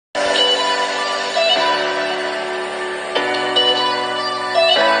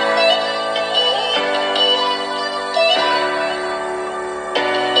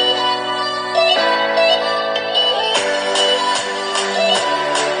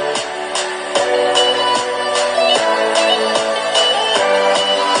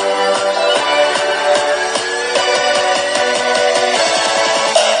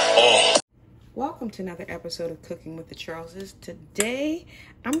to another episode of Cooking with the Charleses. Today,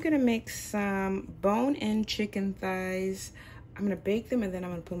 I'm gonna make some bone-in chicken thighs. I'm gonna bake them and then I'm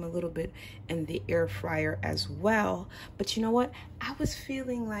gonna put them a little bit in the air fryer as well. But you know what? I was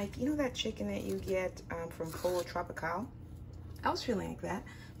feeling like, you know that chicken that you get from Pollo Tropical? I was feeling like that.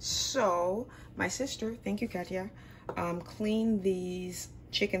 So my sister, thank you Katia, cleaned these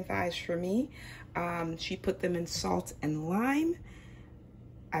chicken thighs for me. She put them in salt and lime.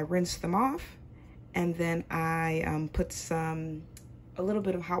 I rinsed them off, and then I put a little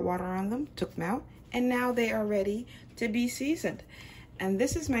bit of hot water on them, took them out, and now they are ready to be seasoned. And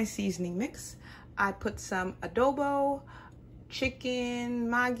this is my seasoning mix. I put some adobo, chicken,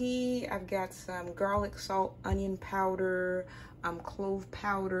 maggi. I've got some garlic, salt, onion powder, clove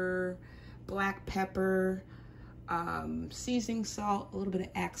powder, black pepper, seasoning salt, a little bit of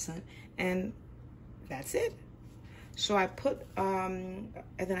accent, and that's it. So I put, and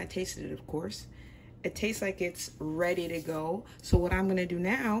then I tasted it, of course. It tastes like it's ready to go. So what I'm gonna do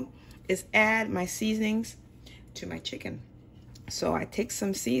now is add my seasonings to my chicken. So I take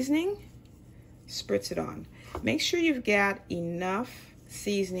some seasoning, spritz it on. Make sure you've got enough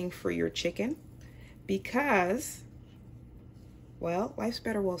seasoning for your chicken because, well, life's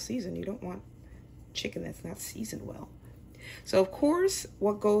better well seasoned. You don't want chicken that's not seasoned well. So of course,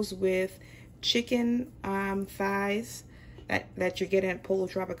 what goes with chicken thighs that you're getting at Pollo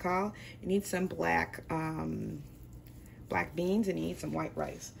Tropical, you need some black beans and you need some white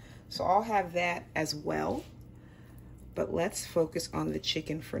rice. So I'll have that as well, but let's focus on the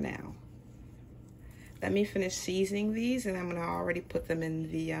chicken for now. Let me finish seasoning these and I'm gonna already put them in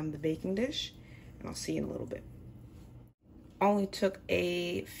the baking dish, and I'll see you in a little bit. Only took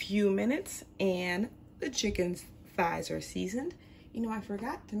a few minutes and the chicken's thighs are seasoned. You know, I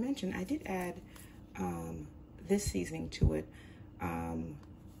forgot to mention, I did add this seasoning to it.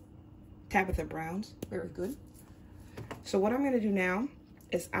 Tabatha Brown's, very good. So what I'm gonna do now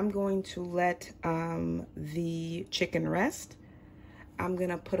is I'm going to let the chicken rest. I'm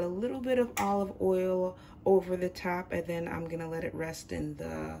gonna put a little bit of olive oil over the top, and then I'm gonna let it rest in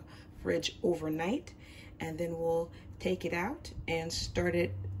the fridge overnight, and then we'll take it out and start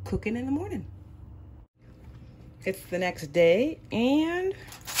it cooking in the morning. It's the next day, and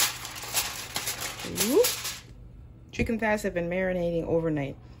whoop, chicken thighs have been marinating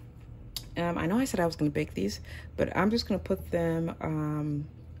overnight. I know I said I was gonna bake these, but I'm just gonna put them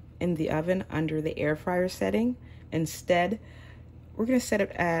in the oven under the air fryer setting. Instead, we're gonna set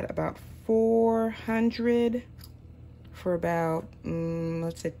it at about 400 for about,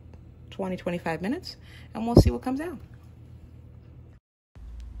 let's say 20-25 minutes, and we'll see what comes out.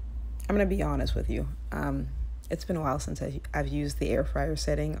 I'm gonna be honest with you. It's been a while since I've used the air fryer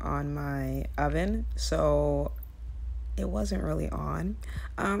setting on my oven, so it wasn't really on.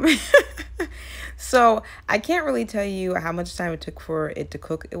 So I can't really tell you how much time it took for it to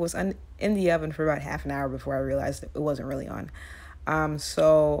cook. It was in the oven for about half an hour before I realized it wasn't really on.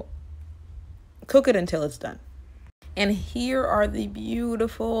 So cook it until it's done. And here are the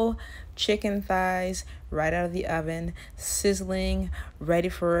beautiful chicken thighs right out of the oven, sizzling, ready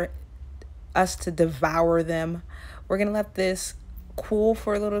for us to devour them. We're gonna let this cool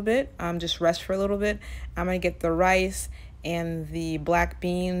for a little bit, just rest for a little bit. I'm gonna get the rice and the black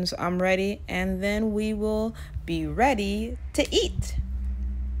beans ready, and then we will be ready to eat.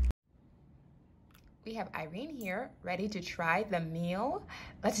 We have Irene here, ready to try the meal.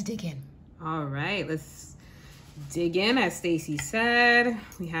 Let's dig in. All right, let's dig in. As Stacy said,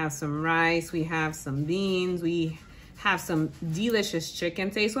 we have some rice, we have some beans, we have some delicious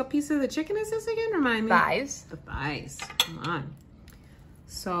chicken. Stace, what piece of the chicken is this again? Remind me. Thighs. The thighs. Come on.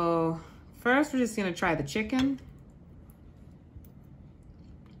 So first, we're just gonna try the chicken.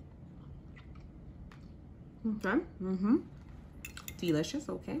 Okay. Delicious.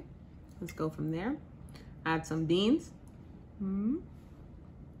 Okay. Let's go from there. Add some beans.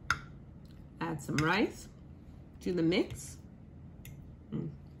 Add some rice to the mix.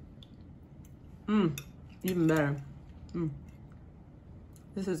 Even better.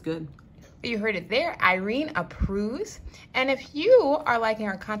 This is good. You heard it there. Irene approves. And if you are liking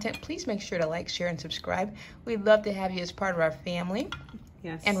our content, please make sure to like, share, and subscribe. We'd love to have you as part of our family.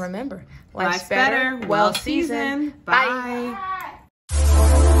 Yes. And remember, life's better, well seasoned. Bye.